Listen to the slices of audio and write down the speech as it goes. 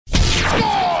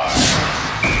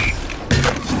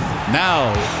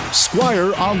Now,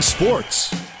 Squire on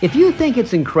Sports. If you think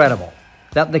it's incredible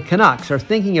that the Canucks are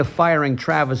thinking of firing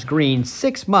Travis Green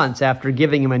 6 months after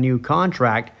giving him a new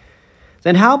contract,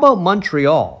 then how about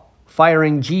Montreal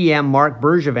firing GM Marc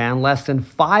Bergevin less than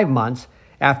 5 months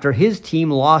after his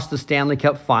team lost the Stanley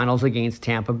Cup Finals against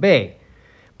Tampa Bay?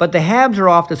 But the Habs are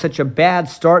off to such a bad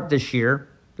start this year,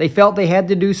 they felt they had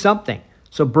to do something,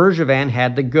 so Bergevin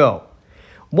had to go.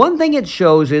 One thing it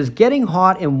shows is getting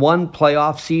hot in one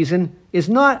playoff season is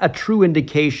not a true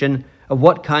indication of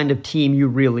what kind of team you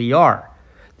really are.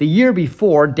 The year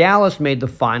before, Dallas made the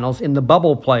finals in the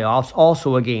bubble playoffs,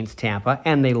 also against Tampa,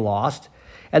 and they lost,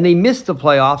 and they missed the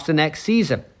playoffs the next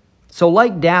season. So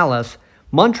like Dallas,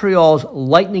 Montreal's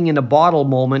lightning in a bottle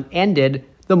moment ended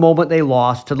the moment they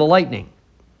lost to the Lightning.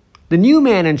 The new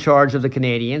man in charge of the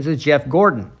Canadiens is Jeff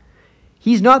Gordon.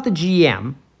 He's not the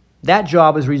GM. That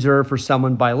job is reserved for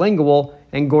someone bilingual,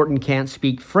 and Gordon can't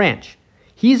speak French.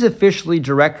 He's officially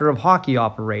director of hockey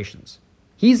operations.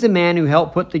 He's the man who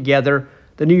helped put together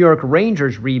the New York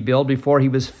Rangers rebuild before he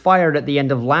was fired at the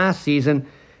end of last season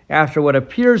after what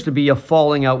appears to be a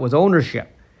falling out with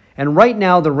ownership. And right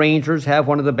now, the Rangers have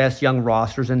one of the best young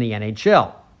rosters in the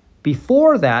NHL.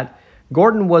 Before that,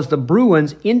 Gordon was the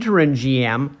Bruins' interim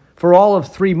GM for all of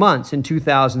 3 months in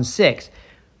 2006,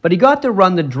 but he got to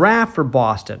run the draft for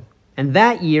Boston. And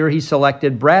that year, he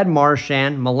selected Brad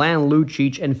Marchand, Milan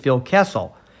Lucic, and Phil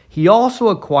Kessel. He also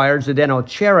acquired Zdeno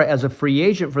Chara as a free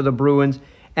agent for the Bruins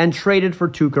and traded for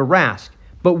Tuukka Rask.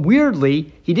 But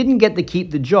weirdly, he didn't get to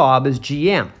keep the job as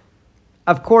GM.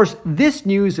 Of course, this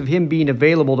news of him being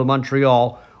available to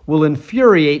Montreal will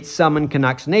infuriate some in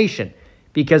Canucks Nation,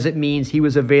 because it means he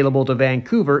was available to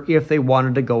Vancouver if they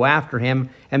wanted to go after him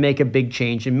and make a big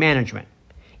change in management.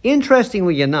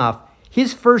 Interestingly enough,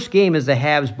 his first game as the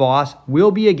Habs boss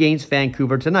will be against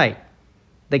Vancouver tonight.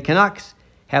 The Canucks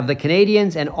have the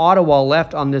Canadiens and Ottawa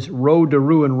left on this road to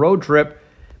ruin road trip,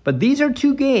 but these are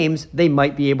 2 games they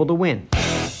might be able to win.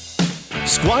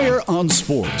 Squire on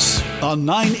Sports on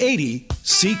 980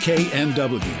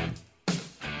 CKNW.